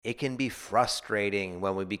It can be frustrating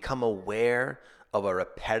when we become aware of a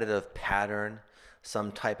repetitive pattern,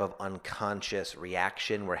 some type of unconscious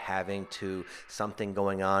reaction we're having to something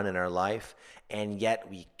going on in our life, and yet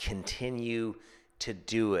we continue to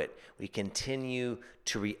do it. We continue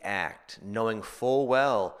to react, knowing full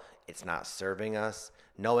well it's not serving us,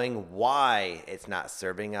 knowing why it's not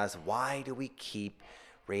serving us. Why do we keep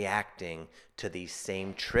reacting to these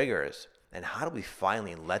same triggers? And how do we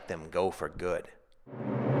finally let them go for good?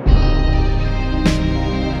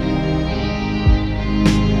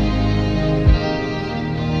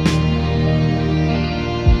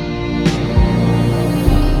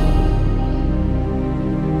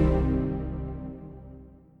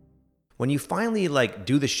 When you finally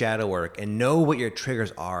do the shadow work and know what your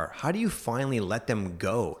triggers are, how do you finally let them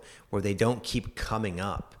go where they don't keep coming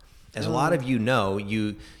up? As a lot of you know,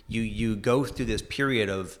 you go through this period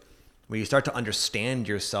of where you start to understand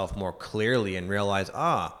yourself more clearly and realize,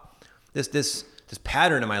 this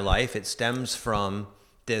pattern in my life, it stems from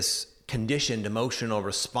this conditioned emotional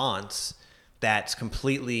response that's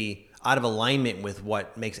completely out of alignment with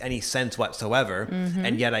what makes any sense whatsoever.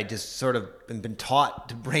 And yet I just sort of been taught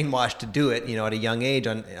to brainwash to do it, at a young age,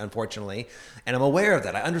 unfortunately. And I'm aware of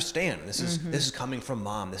that. I understand this is coming from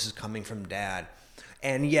mom. This is coming from dad.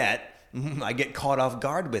 And yet I get caught off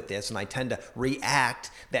guard with this, and I tend to react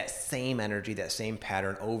that same energy, that same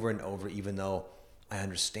pattern over and over, even though I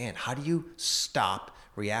understand. How do you stop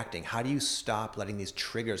reacting? How do you stop letting these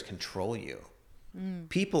triggers control you?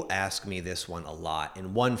 People ask me this one a lot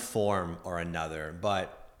in one form or another,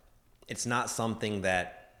 but it's not something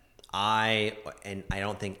that I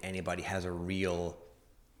don't think anybody has a real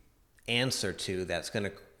answer to that's going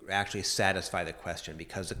to actually satisfy the question,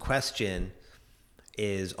 because the question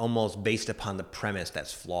is almost based upon the premise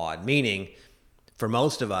that's flawed. Meaning, for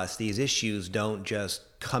most of us, these issues don't just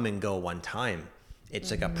come and go one time. It's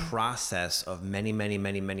like a process of many, many,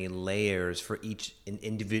 many, many layers for each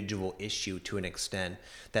individual issue, to an extent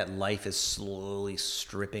that life is slowly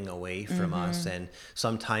stripping away from us. And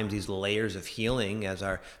sometimes these layers of healing, as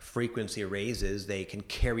our frequency raises, they can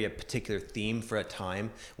carry a particular theme for a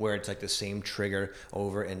time where it's like the same trigger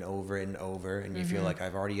over and over and over. And you feel like,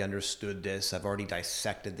 I've already understood this. I've already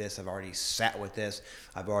dissected this. I've already sat with this.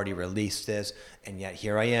 I've already released this. And yet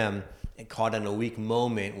here I am, caught in a weak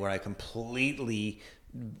moment where I completely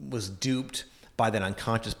was duped by that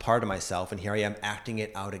unconscious part of myself, and here I am acting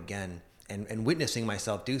it out again and witnessing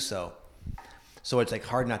myself do so. So it's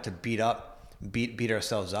hard not to beat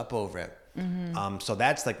ourselves up over it. So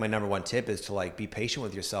that's my number one tip, is to be patient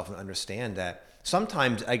with yourself and understand that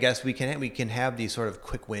sometimes I guess we can have these sort of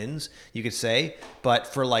quick wins, you could say, but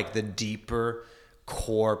for the deeper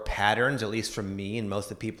core patterns, at least for me and most of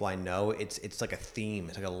the people I know, it's like a theme.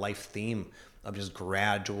 It's like a life theme of just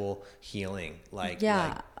gradual healing.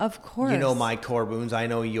 Of course. You know my core wounds, I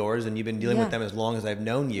know yours, and you've been dealing with them as long as I've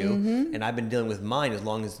known you, and I've been dealing with mine as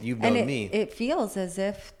long as you've known me. It feels as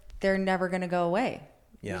if they're never going to go away.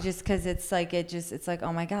 Yeah. Just because it's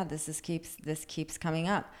oh my God, this keeps coming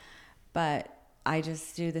up. But I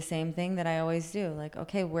just do the same thing that I always do.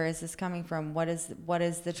 Okay, where is this coming from? What is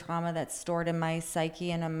the trauma that's stored in my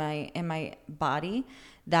psyche and in my body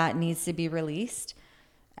that needs to be released?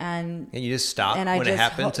 And you just stop when it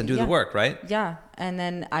happens and do the work, right? Yeah. And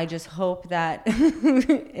then I just hope that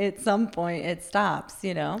at some point it stops,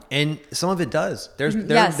 And some of it does.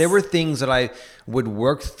 There were things that I would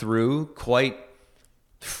work through quite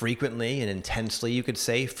frequently and intensely, you could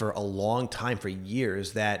say, for a long time, for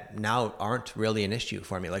years, that now aren't really an issue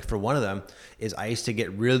for me. For one of them is I used to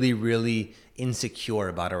get really, really insecure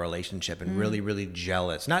about a relationship and really, really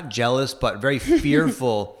jealous. Not jealous, but very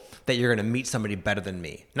fearful that you're going to meet somebody better than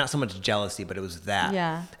me. Not so much jealousy, but it was that.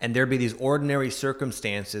 Yeah. And there'd be these ordinary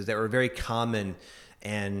circumstances that were very common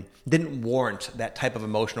and didn't warrant that type of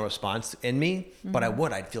emotional response in me, but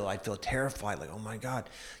I'd feel terrified, oh my God,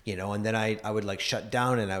 and then I would shut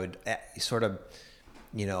down, and I would sort of,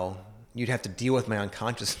 you'd have to deal with my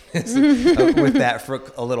unconsciousness with that for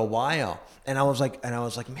a little while. And I was like,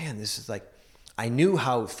 man, this is I knew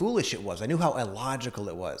how foolish it was. I knew how illogical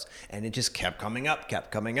it was. And it just kept coming up.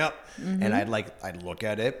 And I'd look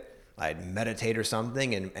at it, I'd meditate or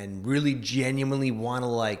something, and really genuinely want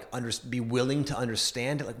to be willing to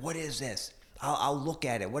understand it. What is this? I'll look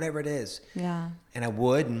at it, whatever it is. Yeah. And I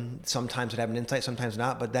would, and sometimes I'd have an insight, sometimes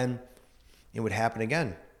not, but then it would happen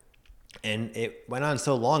again. And it went on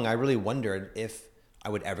so long, I really wondered if I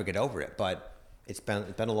would ever get over it. But it's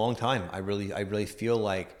been a long time. I really feel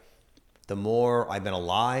like the more I've been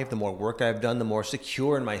alive, the more work I've done, the more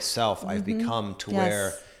secure in myself I've become, to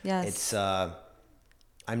where it's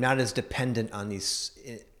I'm not as dependent on these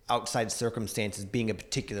outside circumstances being a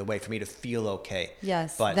particular way for me to feel okay.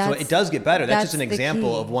 Yes. But so it does get better. That's just an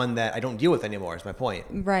example key. of one that I don't deal with anymore, is my point.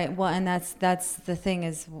 Right. Well, and that's the thing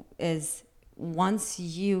is once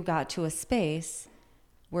you got to a space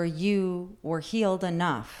where you were healed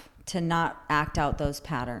enough to not act out those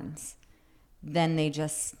patterns, then they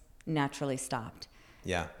just naturally stopped.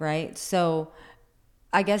 Yeah. Right. So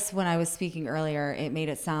I guess when I was speaking earlier, it made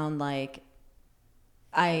it sound like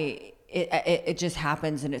it just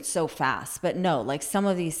happens and it's so fast. But no, like some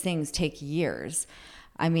of these things take years.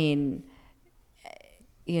 I mean,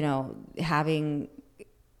 you know, recovering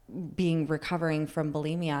from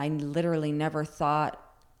bulimia, I literally never thought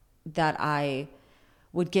that I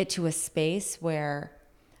would get to a space where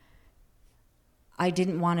I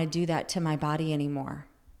didn't want to do that to my body anymore.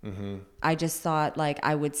 Mm-hmm. I just thought like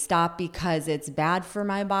I would stop because it's bad for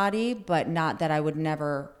my body, but not that I would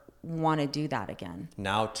never want to do that again.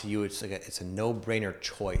 Now to you, it's like it's a no-brainer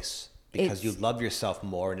choice because you love yourself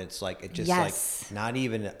more, and it's like it just like not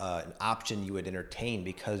even an option you would entertain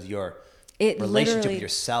because your relationship with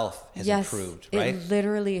yourself has improved. Right? It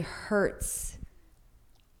literally hurts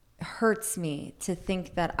me to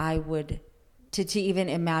think that I would to even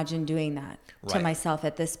imagine doing that to myself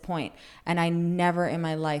at this point. And I never in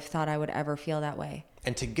my life thought I would ever feel that way.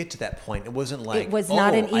 And to get to that point, it wasn't like, it was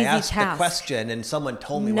not an easy I asked task. the question and someone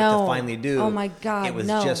told me what to finally do. Oh my God, it was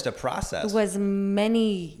just a process. It was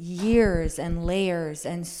many years and layers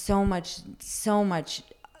and so much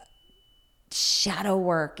shadow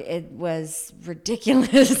work. It was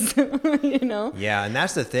ridiculous, you know? Yeah, and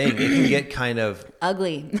that's the thing. It can get kind of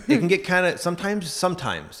ugly. It can get kind of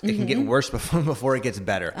sometimes it can get worse before it gets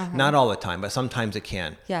better. Not all the time, but sometimes it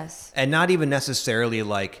can. Yes. And not even necessarily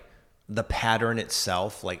like the pattern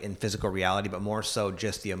itself, like in physical reality, but more so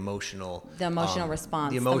just the emotional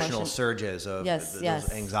response, the emotional surges of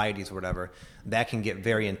those anxieties or whatever. That can get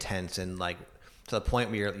very intense and like to the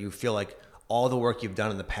point where you feel like all the work you've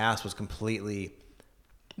done in the past was completely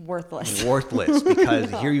worthless because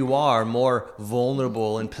here you are more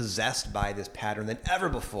vulnerable and possessed by this pattern than ever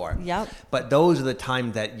before. Yep. But those are the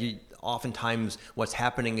times that oftentimes what's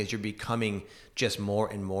happening is you're becoming just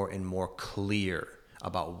more and more and more clear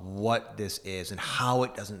about what this is and how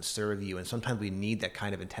it doesn't serve you. And sometimes we need that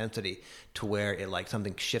kind of intensity to where it like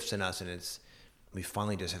something shifts in us and we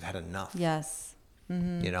finally just have had enough. Yes.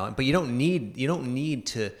 Mm-hmm. You know, but you don't need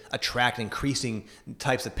to attract increasing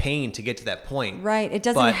types of pain to get to that point. Right. It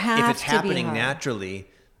doesn't have to be But if it's happening hard. naturally,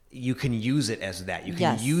 you can use it as that. You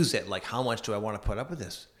can use it like, how much do I want to put up with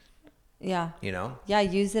this? Yeah. You know? Yeah.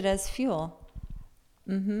 Use it as fuel.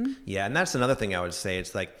 Mm-hmm. Yeah. And that's another thing I would say.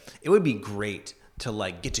 It's like, it would be great to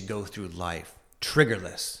like get to go through life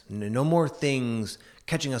triggerless. No more things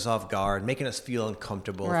catching us off guard, making us feel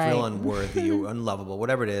uncomfortable, feel unworthy or unlovable,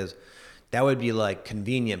 whatever it is. That would be like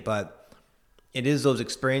convenient, but it is those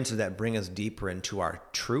experiences that bring us deeper into our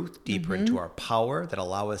truth, deeper into our power, that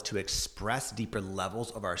allow us to express deeper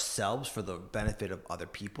levels of ourselves for the benefit of other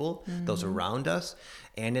people, those around us.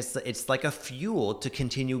 And it's like a fuel to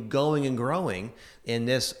continue going and growing in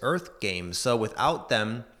this earth game. So without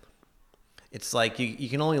them, it's like you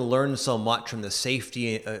can only learn so much from the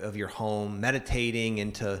safety of your home, meditating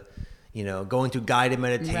into, you know, going through guided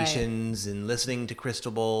meditations and listening to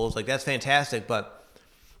crystal bowls. Like that's fantastic, but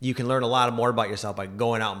you can learn a lot more about yourself by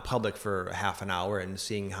going out in public for a half an hour and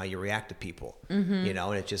seeing how you react to people, you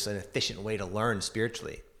know, and it's just an efficient way to learn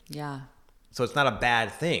spiritually. Yeah. So it's not a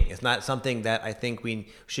bad thing. It's not something that I think we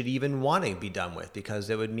should even want to be done with, because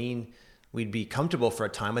it would mean we'd be comfortable for a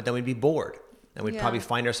time, but then we'd be bored. And we'd probably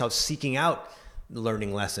find ourselves seeking out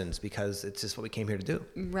learning lessons because it's just what we came here to do.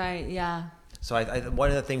 Right, yeah. So one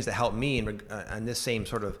of the things that helped me in this same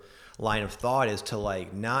sort of line of thought is to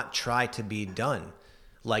like not try to be done,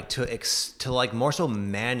 like to like more so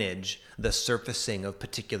manage the surfacing of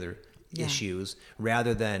particular issues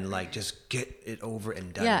rather than like just get it over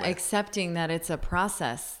and done with. Accepting that it's a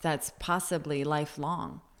process that's possibly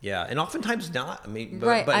lifelong. Yeah, and oftentimes not. I mean,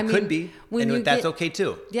 but it could be, and that's okay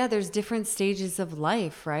too. Yeah, there's different stages of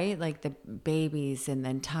life, right? Like the babies and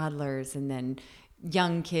then toddlers and then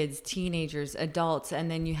young kids, teenagers, adults, and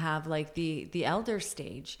then you have like the elder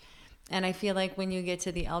stage. And I feel like when you get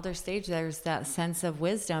to the elder stage, there's that sense of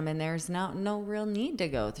wisdom and there's no real need to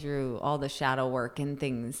go through all the shadow work and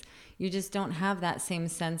things. You just don't have that same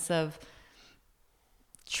sense of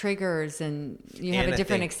triggers and you have a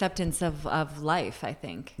different acceptance of life, I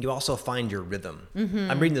think. You also find your rhythm.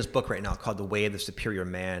 I'm reading this book right now called The Way of the Superior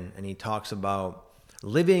Man, and he talks about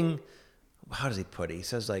living, how does he put it? He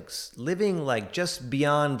says like living like just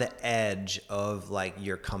beyond the edge of like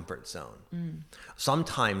your comfort zone.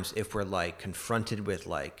 Sometimes if we're like confronted with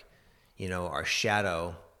like, you know, our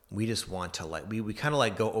shadow we just want to like, we kind of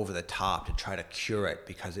like go over the top to try to cure it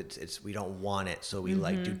because we don't want it. So we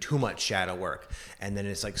like do too much shadow work, and then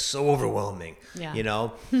it's like so overwhelming, you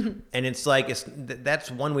know? And it's like,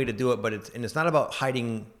 that's one way to do it, but it's not about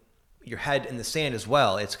hiding your head in the sand as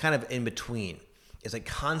well. It's kind of in between. It's like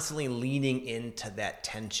constantly leaning into that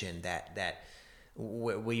tension, that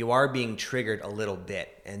where you are being triggered a little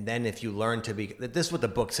bit. And then if you learn to be, this is what the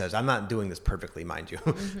book says. I'm not doing this perfectly, mind you,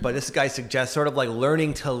 but this guy suggests sort of like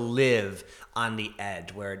learning to live on the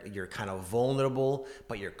edge where you're kind of vulnerable,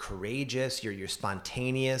 but you're courageous, you're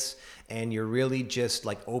spontaneous, and you're really just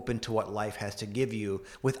like open to what life has to give you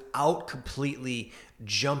without completely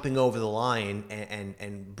jumping over the line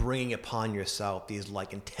and bringing upon yourself these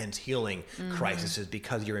like intense healing crises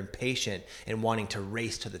because you're impatient and wanting to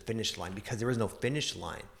race to the finish line because there is no finish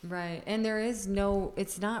line. Right. And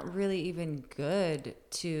it's not really even good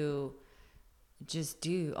to just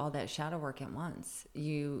do all that shadow work at once.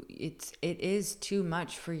 It is too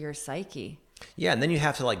much for your psyche. Yeah, and then you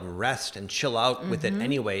have to like rest and chill out with it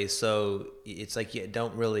anyway. So it's like you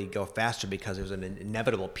don't really go faster because there's an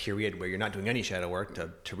inevitable period where you're not doing any shadow work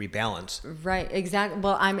to rebalance. Right, exactly.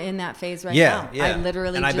 Well, I'm in that phase right now. Yeah. I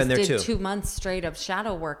literally and just did too. 2 months straight of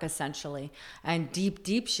shadow work essentially, and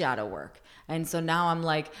deep shadow work. And so now I'm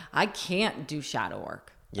like, I can't do shadow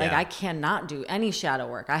work. Yeah. Like I cannot do any shadow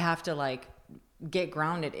work. I have to like get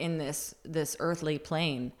grounded in this earthly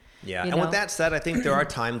plane. Yeah. And with that said, I think there are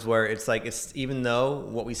times where it's even though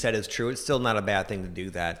what we said is true, it's still not a bad thing to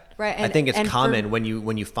do that. Right. I think it's common when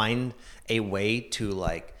you find a way to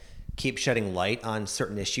like keep shedding light on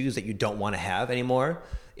certain issues that you don't want to have anymore.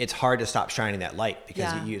 It's hard to stop shining that light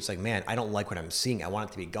because it's like, man, I don't like what I'm seeing. I want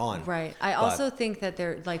it to be gone. Right. I also think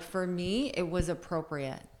that for me, it was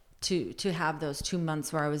appropriate to have those 2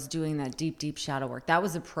 months where I was doing that deep shadow work. That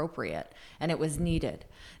was appropriate and it was needed.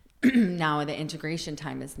 Now the integration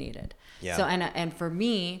time is needed. Yeah. So and for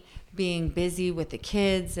me, being busy with the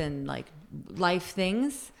kids and like life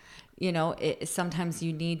things, you know, sometimes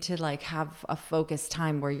you need to like have a focused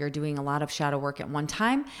time where you're doing a lot of shadow work at one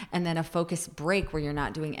time, and then a focused break where you're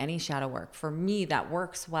not doing any shadow work. For me, that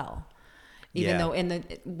works well. Even though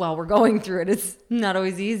while we're going through it, it's not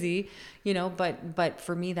always easy, you know, but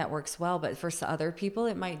for me that works well. But for other people,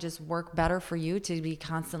 it might just work better for you to be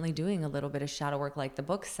constantly doing a little bit of shadow work like the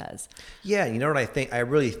book says. Yeah. You know what I think? I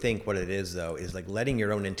really think what it is though, is like letting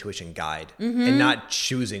your own intuition guide and not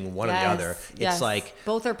choosing one or the other. It's like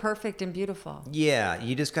both are perfect and beautiful. Yeah.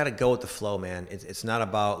 You just got to go with the flow, man. It's not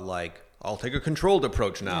about like, I'll take a controlled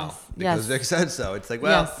approach now because Nick said so. It's like,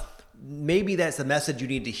 well, maybe that's the message you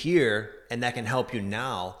need to hear and that can help you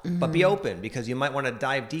now, but be open because you might want to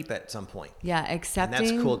dive deep at some point. Yeah, accepting. And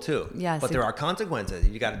that's cool too. Yes. But there are consequences.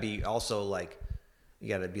 You got to be also like, you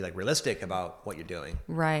got to be like realistic about what you're doing.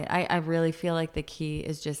 Right. I really feel like the key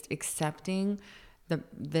is just accepting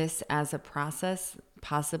this as a process,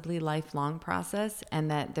 possibly lifelong process, and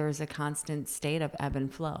that there's a constant state of ebb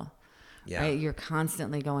and flow. Yeah. Right? You're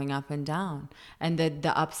constantly going up and down, and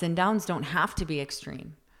the ups and downs don't have to be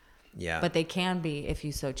extreme. Yeah. But they can be if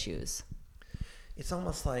you so choose. It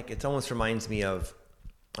almost reminds me of,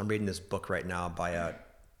 I'm reading this book right now by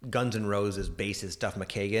Guns N' Roses bassist Duff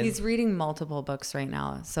McKagan. He's reading multiple books right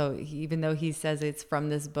now. So even though he says it's from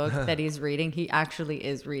this book that he's reading, he actually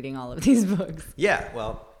is reading all of these books. Yeah,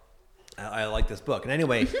 well, I like this book. And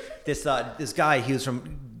anyway, this guy, he was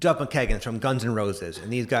from Duff McKagan from Guns N' Roses.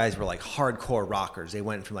 And these guys were like hardcore rockers. They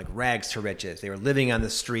went from like rags to riches. They were living on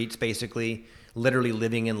the streets, basically, literally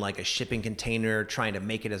living in like a shipping container, trying to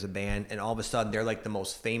make it as a band. And all of a sudden they're like the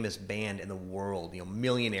most famous band in the world, you know,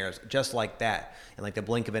 millionaires, just like that, in like the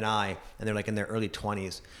blink of an eye. And they're like in their early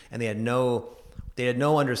 20s, and they had no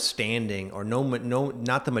understanding or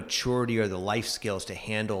not the maturity or the life skills to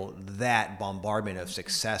handle that bombardment of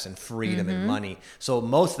success and freedom and money. So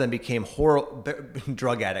most of them became horrible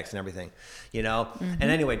drug addicts and everything, you know? And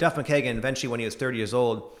anyway, Duff McKagan, eventually when he was 30 years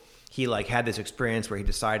old, he like had this experience where he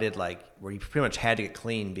decided where he pretty much had to get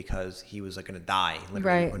clean because he was like going to die.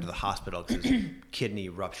 Literally went to the hospital because his kidney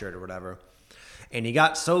ruptured or whatever. And he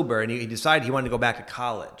got sober and he decided he wanted to go back to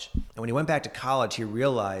college. And when he went back to college, he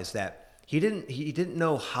realized that he didn't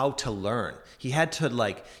know how to learn. He had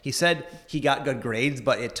to he said he got good grades,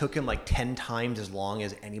 but it took him like 10 times as long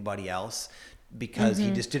as anybody else because he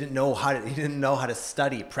just didn't know how to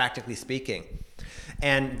study, practically speaking.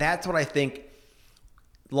 And that's what I think.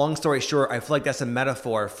 Long story short, I feel like that's a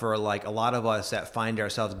metaphor for like a lot of us that find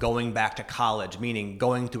ourselves going back to college, meaning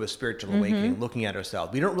going through a spiritual awakening, looking at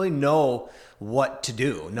ourselves. We don't really know what to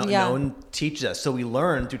do. No one teaches us. So we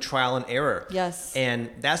learn through trial and error. Yes. And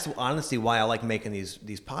that's honestly why I like making these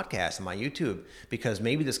podcasts on my YouTube, because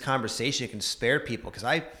maybe this conversation can spare people. Because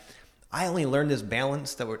I only learned this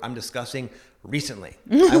balance that I'm discussing recently.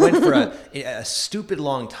 I went for a stupid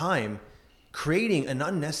long time creating an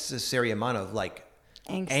unnecessary amount of like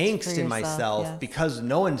angst in myself yes. because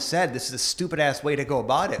no one said this is a stupid ass way to go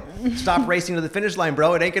about it. Stop racing to the finish line,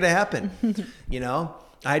 bro. It ain't gonna happen. You know,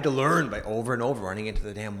 I had to learn by over and over running into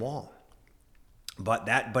the damn wall. But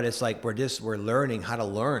it's like we're learning how to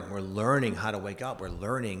learn. We're learning how to wake up. We're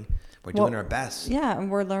doing our best. Yeah,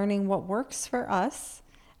 and we're learning what works for us.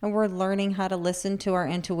 And we're learning how to listen to our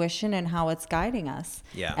intuition and how it's guiding us.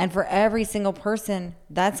 Yeah. And for every single person,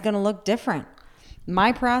 that's going to look different.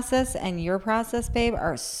 My process and your process, babe,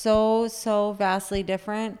 are so vastly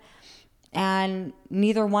different. And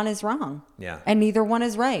neither one is wrong. Yeah. And neither one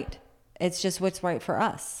is right. It's just what's right for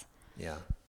us. Yeah.